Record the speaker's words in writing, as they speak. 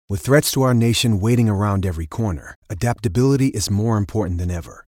With threats to our nation waiting around every corner, adaptability is more important than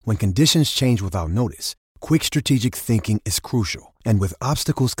ever. When conditions change without notice, quick strategic thinking is crucial. And with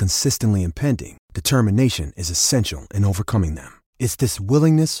obstacles consistently impending, determination is essential in overcoming them. It's this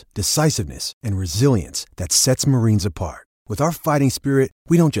willingness, decisiveness, and resilience that sets Marines apart. With our fighting spirit,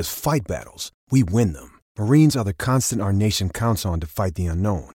 we don't just fight battles, we win them. Marines are the constant our nation counts on to fight the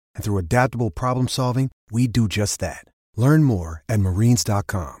unknown. And through adaptable problem solving, we do just that. Learn more at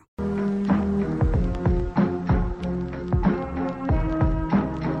marines.com.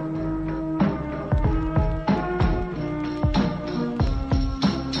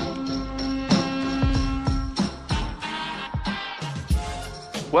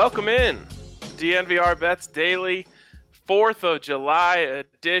 Welcome in DNVR Bets Daily 4th of July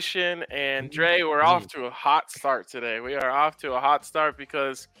edition. And Dre, we're off to a hot start today. We are off to a hot start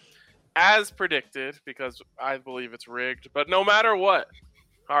because, as predicted, because I believe it's rigged, but no matter what,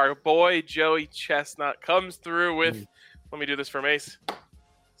 our boy Joey Chestnut comes through with, let me do this for Mace,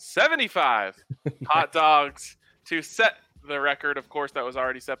 75 hot dogs to set the record. Of course, that was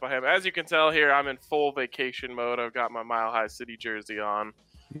already set by him. As you can tell here, I'm in full vacation mode. I've got my Mile High City jersey on.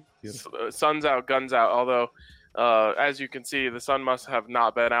 Sun's out, guns out. Although, as you can see, the sun must have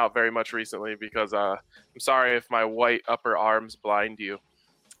not been out very much recently because I'm sorry if my white upper arms blind you.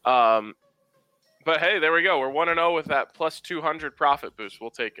 But hey, there we go. We're 1-0 with that plus 200 profit boost. We'll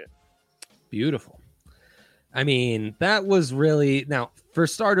take it. Beautiful. I mean, that was really, now for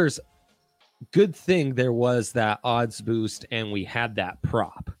starters, good thing there was that odds boost and we had that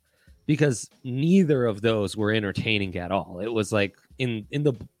prop, because neither of those were entertaining at all. It was like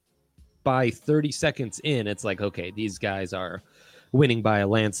by 30 seconds in, it's like, okay, these guys are winning by a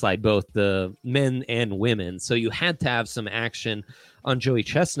landslide, both the men and women. So you had to have some action on Joey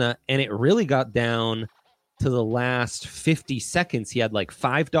Chestnut, and it really got down to the last 50 seconds. He had like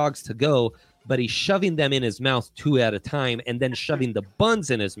 5 dogs to go, but he's shoving them in his mouth 2 at a time and then shoving the buns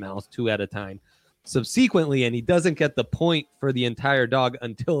in his mouth 2 at a time subsequently, and he doesn't get the point for the entire dog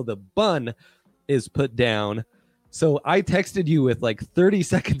until the bun is put down. So I texted you with like 30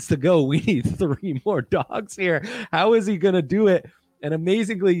 seconds to go. We need 3 more dogs here. How is he going to do it? And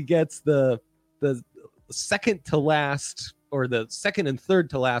amazingly, he gets the second to last, or the second and third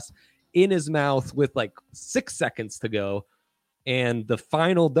to last, in his mouth with like 6 seconds to go. And the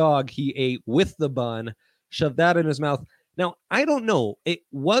final dog he ate with the bun, shoved that in his mouth. Now, I don't know. It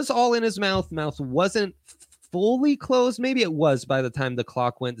was all in his mouth. Mouth wasn't fully closed. Maybe it was by the time the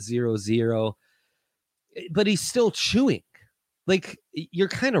clock went 0-0. But he's still chewing. Like, you're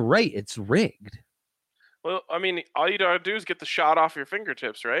kind of right. It's rigged. Well, I mean, all you gotta do is get the shot off your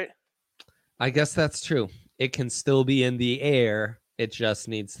fingertips, right? I guess that's true. It can still be in the air. It just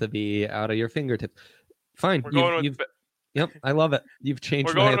needs to be out of your fingertips. Fine. Yep, I love it. You've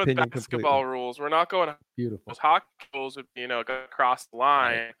changed my opinion completely. We're going with basketball rules. We're not going. Beautiful. Hockey rules would be, go across the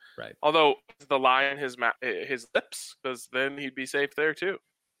line. Right. Although the line his lips, because then he'd be safe there too.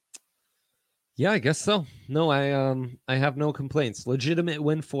 Yeah, I guess so. No, I have no complaints. Legitimate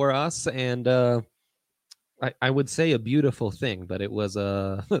win for us, and I would say a beautiful thing, but it was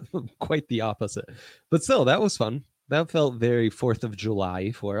quite the opposite. But still, that was fun. That felt very 4th of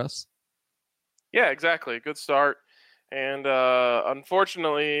July for us. Yeah, exactly. Good start. And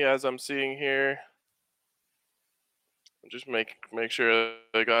unfortunately, as I'm seeing here, just make sure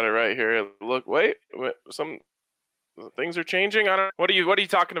I got it right here. Look, wait, some things are changing. What are you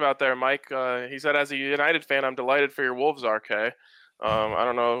talking about there, Mike? He said, as a United fan, I'm delighted for your Wolves, RK. I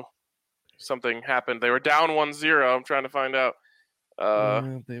don't know. Something happened. They were down 1-0. I'm trying to find out.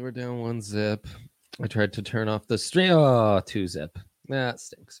 They were down 1-0. I tried to turn off the stream. Oh, 2-0. That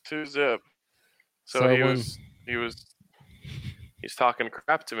stinks. 2-0. So he's talking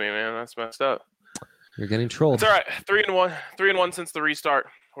crap to me, man. That's messed up. You're getting trolled. It's all right. 3-1. 3-1 since the restart.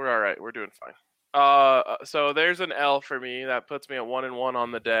 We're all right. We're doing fine. So there's an L for me. That puts me at 1-1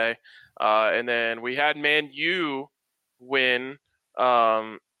 on the day. And then we had Man U win.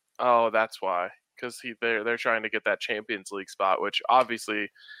 Oh, that's why. Because they're trying to get that Champions League spot, which obviously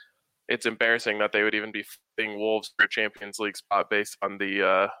it's embarrassing that they would even be fighting Wolves for a Champions League spot based on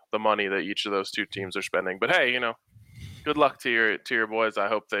the money that each of those two teams are spending. But hey, good luck to your boys. I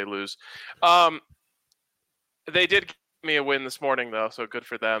hope they lose. They did give me a win this morning, though, so good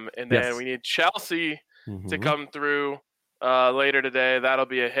for them. And then we need Chelsea to come through later today. That'll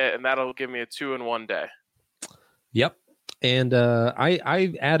be a hit, and that'll give me a 2-1 day. Yep. And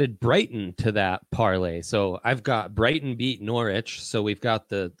I added Brighton to that parlay. So I've got Brighton beat Norwich. So we've got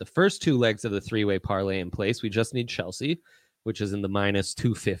the first 2 legs of the 3-way parlay in place. We just need Chelsea, which is in the minus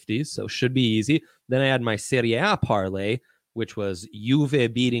 250s. So should be easy. Then I had my Serie A parlay, which was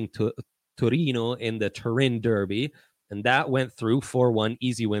Juve beating Torino in the Turin Derby. And that went through 4-1,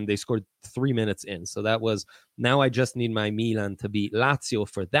 easy win. They scored 3 minutes in. So that was, now I just need my Milan to beat Lazio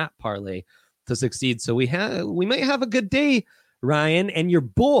for that parlay to succeed. So we might have a good day, Ryan. And your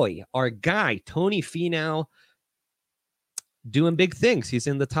boy, our guy, Tony Finau, doing big things. He's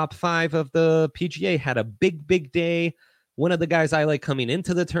in the top 5 of the PGA, had a big day. One of the guys I like coming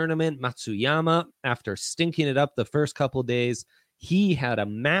into the tournament, Matsuyama, after stinking it up the first couple days, he had a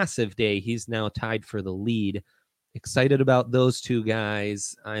massive day. He's now tied for the lead. Excited about those two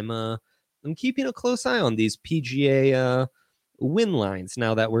guys. I'm keeping a close eye on these PGA win lines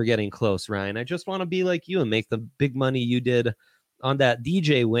now that we're getting close, Ryan. I just want to be like you and make the big money you did on that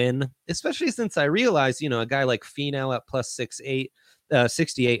DJ win, especially since I realized, a guy like Finau at plus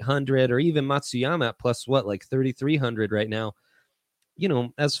 6,800, or even Matsuyama at plus 3,300 right now.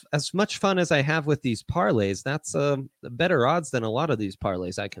 As much fun as I have with these parlays, that's better odds than a lot of these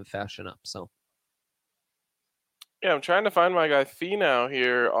parlays I can fashion up. So, yeah, I'm trying to find my guy Finau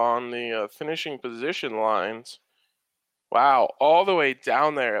here on the finishing position lines. Wow, all the way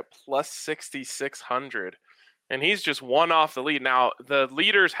down there at plus 6,600. And he's just one off the lead. Now, the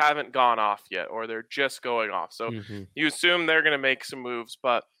leaders haven't gone off yet, or they're just going off. So you assume they're going to make some moves.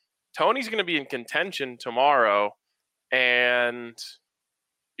 But Tony's going to be in contention tomorrow. And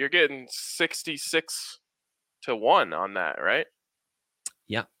you're getting 66 to 1 on that, right?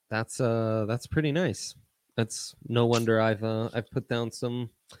 Yeah, that's pretty nice. That's no wonder I've put down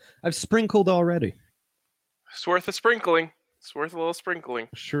I've sprinkled already. It's worth a sprinkling. It's worth a little sprinkling.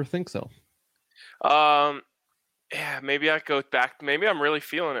 Sure think so. Yeah, maybe I go back. Maybe I'm really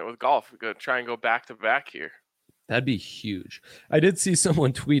feeling it with golf. We're going to try and go back to back here. That'd be huge. I did see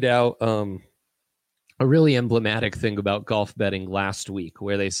someone tweet out a really emblematic thing about golf betting last week,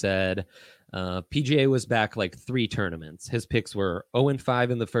 where they said PGA was back 3 tournaments. His picks were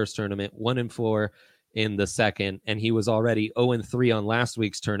 0-5 in the first tournament, 1-4 in the second, and he was already 0-3 on last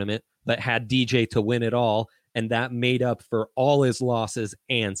week's tournament, but had DJ to win it all, and that made up for all his losses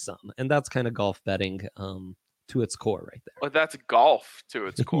and some. And that's kind of golf betting to its core right there. Well, that's golf to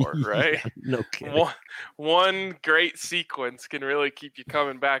its core, right? Yeah, no kidding. One great sequence can really keep you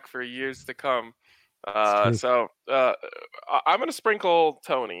coming back for years to come. So I'm going to sprinkle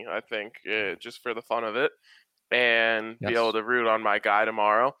Tony, I think, just for the fun of it, and be able to root on my guy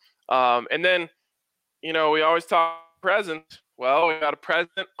tomorrow. And then, we always talk present. Well, we got a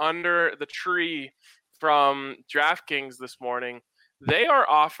present under the tree from DraftKings this morning. They are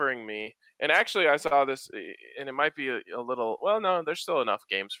offering me, and actually I saw this, and it might be a little, well, no, there's still enough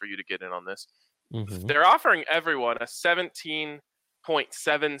games for you to get in on this. They're offering everyone a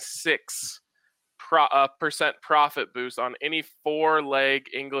 17.76% profit boost on any 4-leg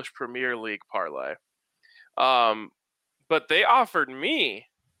English Premier League parlay. But they offered me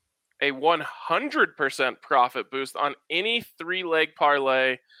a 100% profit boost on any 3-leg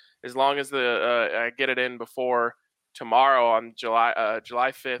parlay, as long as I get it in before tomorrow on July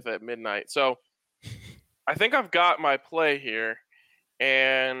 5th at midnight. So I think I've got my play here,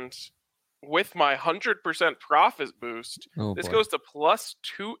 and with my 100% profit boost, this goes to plus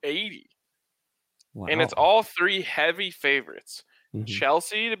 280. Wow. And it's all 3 heavy favorites.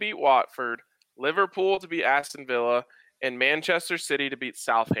 Chelsea to beat Watford, Liverpool to beat Aston Villa, and Manchester City to beat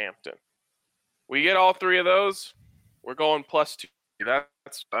Southampton. We get all 3 of those, we're going plus 2.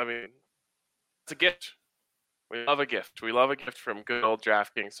 It's a gift. We love a gift. We love a gift from good old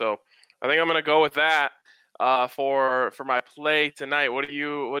DraftKings. So I think I'm going to go with that for my play tonight. What are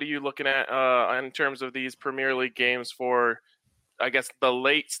you looking at in terms of these Premier League games for, I guess, the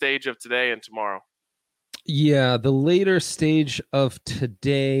late stage of today and tomorrow? Yeah, the later stage of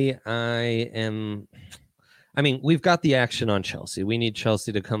today, we've got the action on Chelsea. We need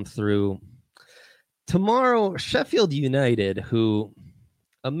Chelsea to come through. Tomorrow, Sheffield United, who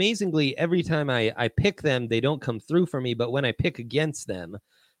amazingly, every time I pick them, they don't come through for me. But when I pick against them,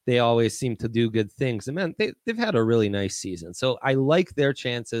 they always seem to do good things. And man, they've had a really nice season. So I like their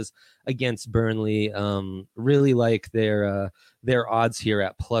chances against Burnley. Really like their odds here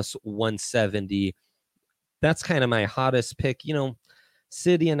at plus 170. That's kind of my hottest pick.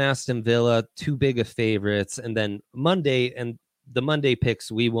 City and Aston Villa, too big of favorites. And then Monday, and the Monday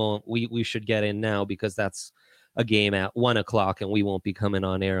picks we should get in now, because that's a game at 1:00 and we won't be coming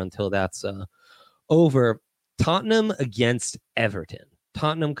on air until that's over. Tottenham against Everton.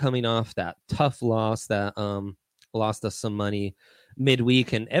 Tottenham coming off that tough loss that lost us some money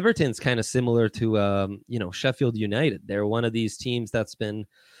midweek, and Everton's kind of similar to Sheffield United. They're one of these teams that's been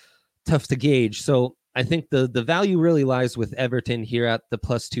tough to gauge. So I think the value really lies with Everton here at the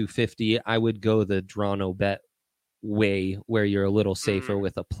plus 250. I would go the draw no bet way where you're a little safer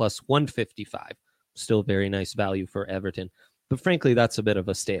with a plus 155. Still very nice value for Everton. But frankly, that's a bit of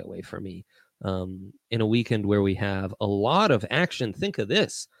a stay away for me. In a weekend where we have a lot of action, think of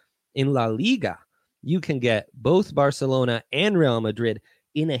this. In La Liga, you can get both Barcelona and Real Madrid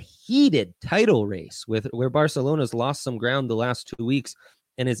in a heated title race where Barcelona's lost some ground the last 2 weeks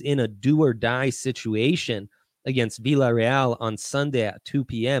and is in a do or die situation against Villarreal on Sunday at 2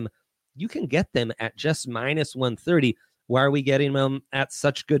 p.m. You can get them at just minus 130. Why are we getting them at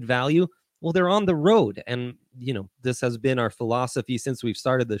such good value? Well, they're on the road. And, this has been our philosophy since we've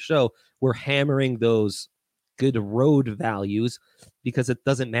started the show. We're hammering those good road values because it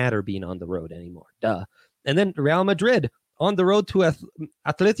doesn't matter being on the road anymore. Duh. And then Real Madrid on the road to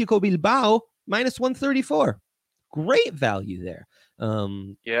Atletico Bilbao, minus 134. Great value there.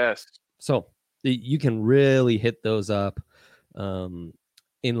 Yes. So you can really hit those up in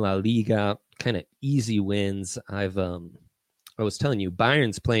La Liga, kind of easy wins. I was telling you,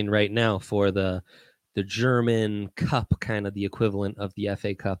 Bayern's playing right now for the German Cup, kind of the equivalent of the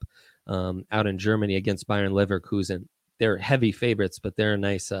FA Cup out in Germany against Bayern Leverkusen. They're heavy favorites, but they're a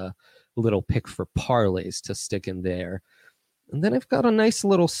nice little pick for parlays to stick in there. And then I've got a nice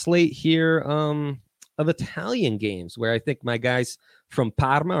little slate here of Italian games where I think my guys from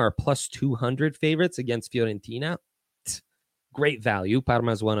Parma are plus 200 favorites against Fiorentina. Great value.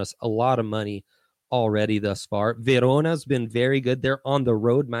 Parma's won us a lot of money already thus far. Verona's been very good. They're on the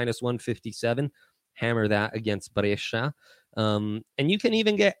road, minus 157. Hammer that against Brescia. And you can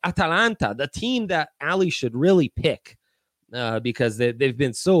even get Atalanta, the team that Ali should really pick because they've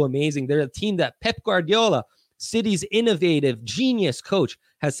been so amazing. They're a team that Pep Guardiola, City's innovative genius coach,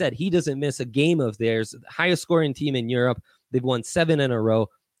 has said he doesn't miss a game of theirs. The highest scoring team in Europe. They've won 7 in a row.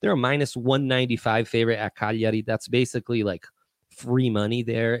 They're a minus 195 favorite at Cagliari. That's basically like free money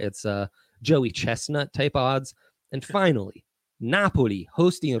there. It's Joey Chestnut type odds. And finally, Napoli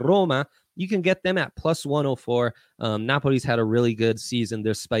hosting Roma. You can get them at plus 104. Napoli's had a really good season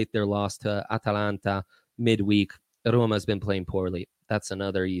despite their loss to Atalanta midweek. Roma's been playing poorly. That's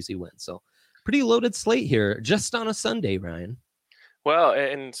another easy win. So pretty loaded slate here just on a Sunday, Ryan. Well,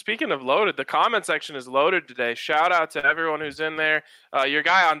 and speaking of loaded, the comment section is loaded today. Shout out to everyone who's in there. Your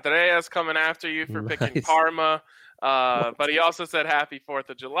guy Andrea's coming after you for picking Parma, but he also said happy 4th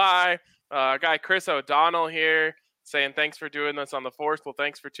of July. Guy Chris O'Donnell here saying thanks for doing this on the 4th. Well,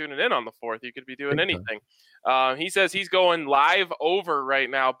 thanks for tuning in on the 4th. You could be doing anything. He says he's going live over right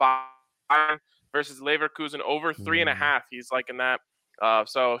now, Bayern versus Leverkusen over 3.5. He's liking that.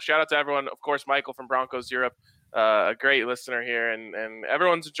 So shout out to everyone. Of course, Michael from Broncos Europe. A great listener here, and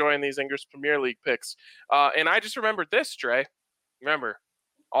everyone's enjoying these English Premier League picks. And I just remembered this, Trey. Remember,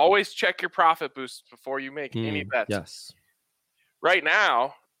 always check your profit boosts before you make any bets. Yes. Right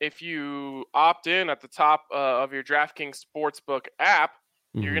now, if you opt in at the top of your DraftKings Sportsbook app,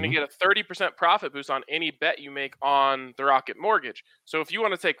 you're going to get a 30% profit boost on any bet you make on the Rocket Mortgage. So if you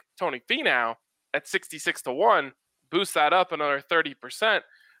want to take Tony Finau at 66-1, boost that up another 30%.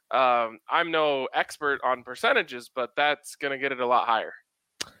 I'm no expert on percentages, but that's going to get it a lot higher.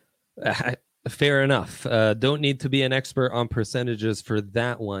 Fair enough. Don't need to be an expert on percentages for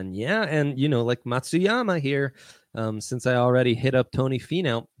that one. Yeah. And, like Matsuyama here, since I already hit up Tony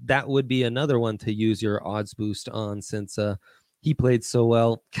Finau, that would be another one to use your odds boost on since he played so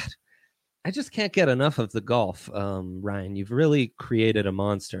well. God, I just can't get enough of the golf. Ryan, you've really created a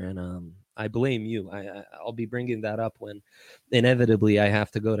monster, and I blame you. I'll be bringing that up when inevitably I have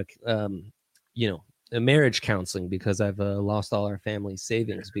to go to, marriage counseling because I've lost all our family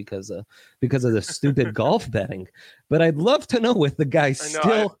savings because of the stupid golf betting. But I'd love to know with the guy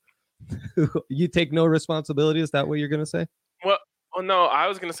still, you take no responsibility. Is that what you're going to say? Well, no, I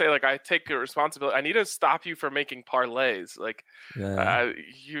was going to say, I take a responsibility. I need to stop you from making parlays.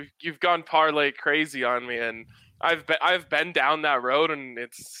 You've gone parlay crazy on me, and I've been down that road, and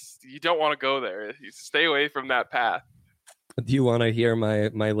you don't want to go there. You stay away from that path. Do you want to hear my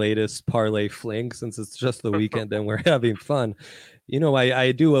latest parlay fling since it's just the weekend and we're having fun?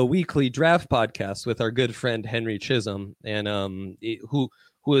 I do a weekly draft podcast with our good friend Henry Chisholm, and who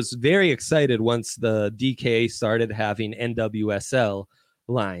was very excited once the DK started having NWSL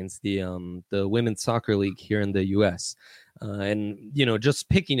lines, the women's soccer league here in the US. And, just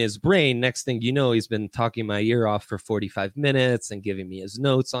picking his brain, next thing you know, he's been talking my ear off for 45 minutes and giving me his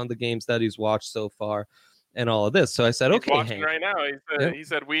notes on the games that he's watched so far and all of this. So I said, okay, Hank. Right now, he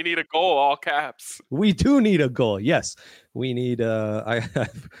said, we need a goal, all caps. We do need a goal. Yes, we need,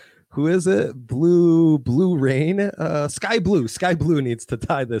 who is it? Blue Rain? Sky Blue needs to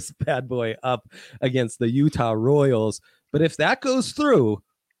tie this bad boy up against the Utah Royals. But if that goes through,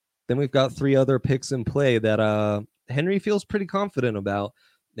 Then we've got 3 other picks in play that Henry feels pretty confident about,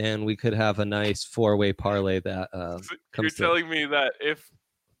 and we could have a nice 4-way parlay that So comes you're through. telling me that if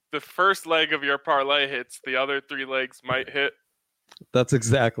the first leg of your parlay hits, the other 3 legs might hit? That's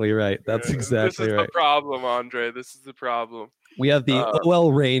exactly right. That's exactly this is right. the problem, Andre. This is the problem. We have the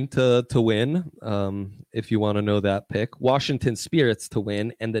OL Reign to win, if you want to know that pick. Washington Spirits to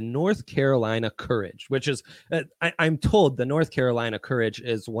win, and the North Carolina Courage, which is, I'm told the North Carolina Courage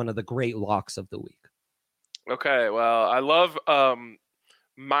is one of the great locks of the week. Okay, well, I love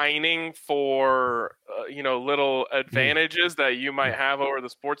mining for little advantages that you might have over the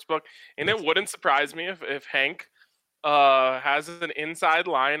sports book, and it wouldn't surprise me if Hank has an inside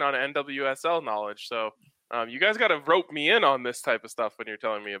line on NWSL knowledge. So you guys got to rope me in on this type of stuff when you're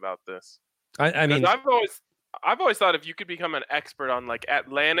telling me about this. I mean, I've always thought if you could become an expert on like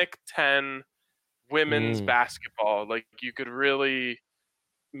Atlantic 10 women's basketball, like you could really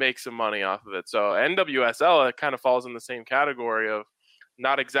make some money off of it. So NWSL, it kind of falls in the same category of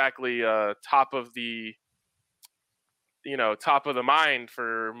not exactly top of the mind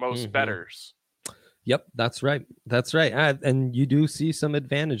for most bettors. Yep, that's right. That's right. And you do see some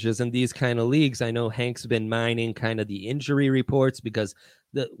advantages in these kind of leagues. I know Hank's been mining kind of the injury reports because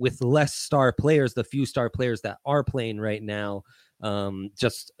with less star players, the few star players that are playing right now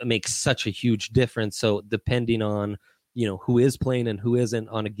just makes such a huge difference. So depending on, who is playing and who isn't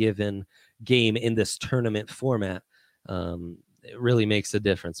on a given game in this tournament format, it really makes a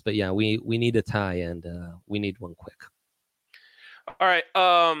difference. But yeah, we need a tie, and we need one quick. All right.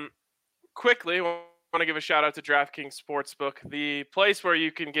 Quickly, I want to give a shout out to DraftKings Sportsbook, the place where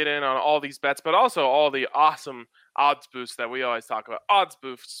you can get in on all these bets, but also all the awesome odds boosts that we always talk about. Odds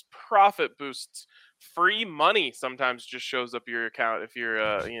boosts, profit boosts, free money sometimes just shows up your account if you're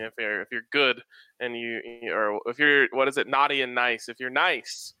if you're good and or if you're naughty and nice. If you're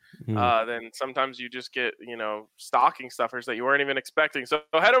nice, then sometimes you just get stocking stuffers that you weren't even expecting. So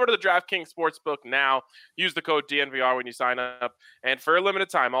head over to the DraftKings Sportsbook now. Use the code DNVR when you sign up, and for a limited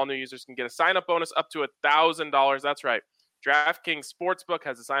time, all new users can get a sign-up bonus up to $1,000. That's right. DraftKings Sportsbook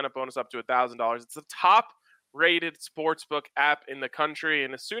has a sign-up bonus up to $1,000. It's the top-rated sportsbook app in the country,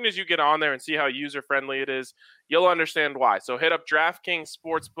 and as soon as you get on there and see how user-friendly it is, you'll understand why. So hit up DraftKings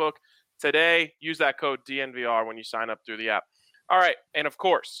Sportsbook today. Use that code DNVR when you sign up through the app. All right, and of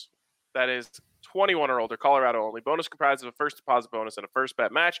course, that is 21 or older, Colorado only. Bonus comprised of a first deposit bonus and a first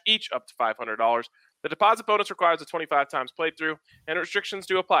bet match, each up to $500. The deposit bonus requires a 25 times playthrough, and restrictions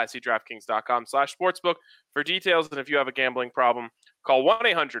do apply. See DraftKings.com/sportsbook for details, and if you have a gambling problem, call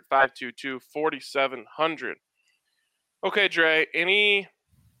 1-800-522-4700. Okay, Dre,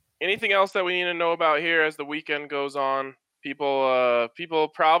 anything else that we need to know about here as the weekend goes on? People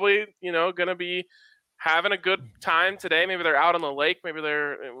probably, going to be having a good time today. Maybe they're out on the lake. Maybe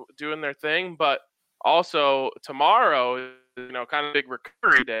they're doing their thing. But also tomorrow is, kind of big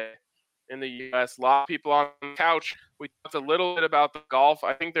recovery day in the U.S. A lot of people on the couch. We talked a little bit about the golf.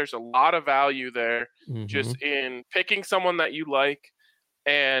 I think there's a lot of value there just in picking someone that you like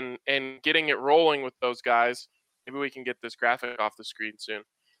and getting it rolling with those guys. Maybe we can get this graphic off the screen soon.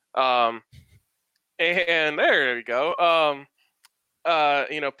 And there we go.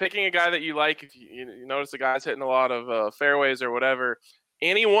 Picking a guy that you like, if you notice the guy's hitting a lot of fairways or whatever,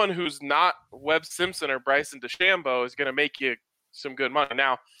 anyone who's not Webb Simpson or Bryson DeChambeau is going to make you some good money.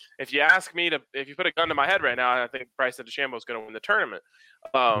 Now, if you ask me if you put a gun to my head right now, I think Bryson DeChambeau is going to win the tournament.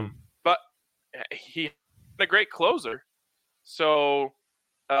 But he's a great closer. So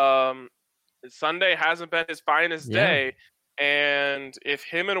Sunday hasn't been his finest day. And if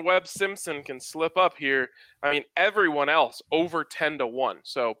him and Webb Simpson can slip up here, I mean, everyone else over 10-1.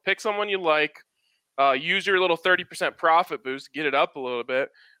 So pick someone you like, use your little 30% profit boost, get it up a little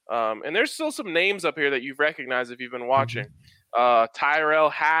bit. And there's still some names up here that you've recognized if you've been watching. Tyrell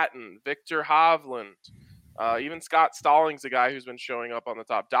Hatton, Victor Hovland, even Scott Stallings, a guy who's been showing up on the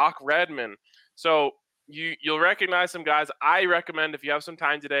top. Doc Redman. So you'll recognize some guys. I recommend if you have some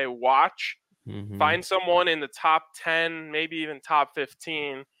time today, watch. Find someone in the top 10, maybe even top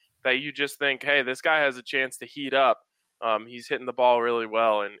 15 that you just think, hey, this guy has a chance to heat up. He's hitting the ball really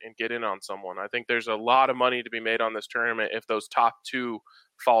well and get in on someone. I think there's a lot of money to be made on this tournament if those top two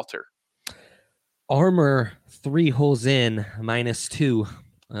falter. Armor 3 holes in -2.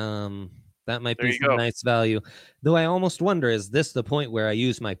 That might be some nice value. Though I almost wonder, is this the point where I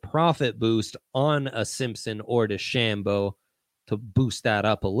use my profit boost on a Simpson or DeChambeau to boost that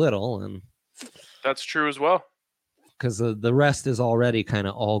up a little? And that's true as well, because the rest is already kind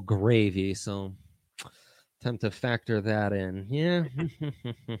of all gravy. So time to factor that in. Yeah.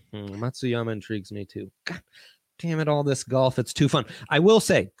 Matsuyama intrigues me too. God, damn it, all this golf. It's too fun. I will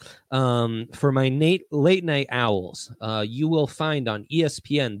say, for my late night owls, you will find on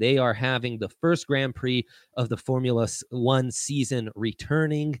ESPN, they are having the first Grand Prix of the Formula One season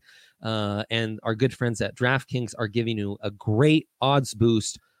returning. And our good friends at DraftKings are giving you a great odds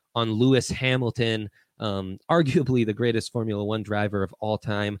boost on Lewis Hamilton, arguably the greatest Formula One driver of all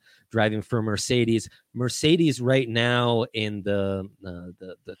time, driving for Mercedes. Mercedes right now in the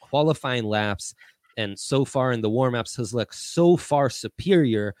qualifying laps and so far in the warm-ups has looked so far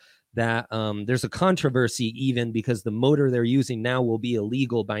superior that there's a controversy even because the motor they're using now will be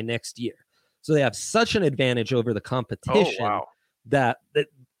illegal by next year. So they have such an advantage over the competition that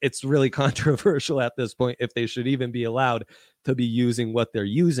it's really controversial at this point if they should even be allowed to be using what they're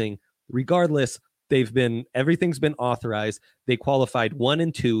using. Regardless, everything's been authorized. They qualified 1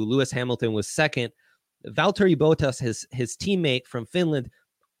 and 2. Lewis Hamilton was second. Valtteri Bottas, his teammate from Finland,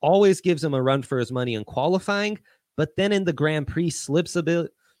 always gives him a run for his money in qualifying, but then in the Grand Prix slips a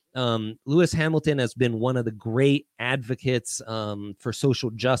bit. Lewis Hamilton has been one of the great advocates for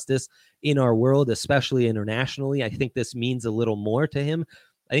social justice in our world, especially internationally. I think this means a little more to him.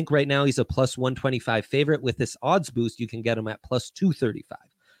 I think right now he's a plus 125 favorite. With this odds boost, you can get him at plus 235.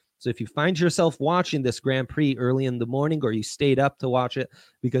 So if you find yourself watching this Grand Prix early in the morning, or you stayed up to watch it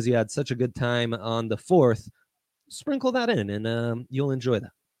because you had such a good time on the 4th, sprinkle that in and you'll enjoy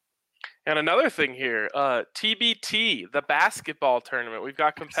that. And another thing here, TBT, the basketball tournament. We've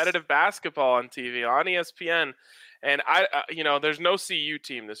got competitive basketball on TV on ESPN. And there's no CU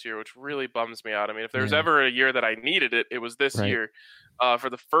team this year, which really bums me out. I mean, if there's ever a year that I needed it, it was this year. For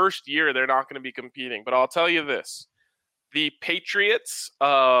the first year, they're not going to be competing. But I'll tell you this. The Patriots,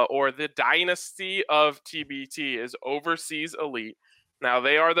 or the dynasty of TBT, is Overseas Elite. Now,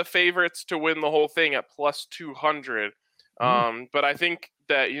 they are the favorites to win the whole thing at plus 200. But I think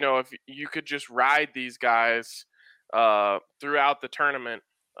that, if you could just ride these guys throughout the tournament,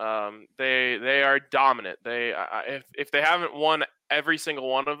 they are dominant. If they haven't won every single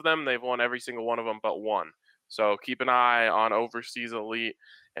one of them, they've won every single one of them but one. So keep an eye on Overseas Elite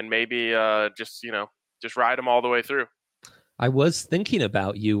and maybe just ride them all the way through. I was thinking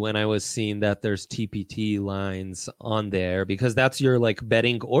about you when I was seeing that there's TPT lines on there, because that's your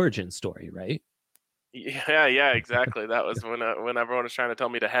betting origin story, right? Yeah, exactly. That was when everyone was trying to tell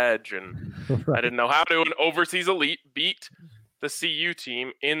me to hedge, and right. I didn't know how to. And Overseas Elite beat the CU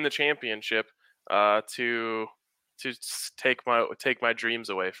team in the championship to take my dreams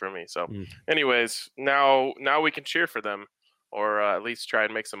away from me. So, anyways, now we can cheer for them, or at least try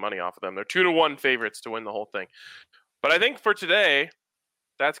and make some money off of them. They're 2-1 favorites to win the whole thing. But I think for today,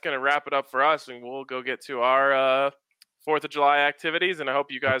 that's going to wrap it up for us, and we'll go get to our 4th of July activities, and I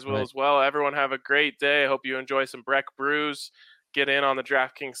hope you guys will as well. Everyone have a great day. I hope you enjoy some Breck brews. Get in on the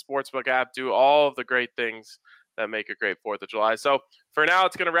DraftKings Sportsbook app. Do all of the great things that make a great 4th of July. So for now,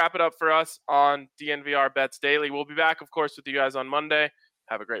 it's going to wrap it up for us on DNVR Bets Daily. We'll be back, of course, with you guys on Monday.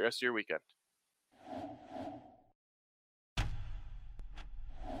 Have a great rest of your weekend.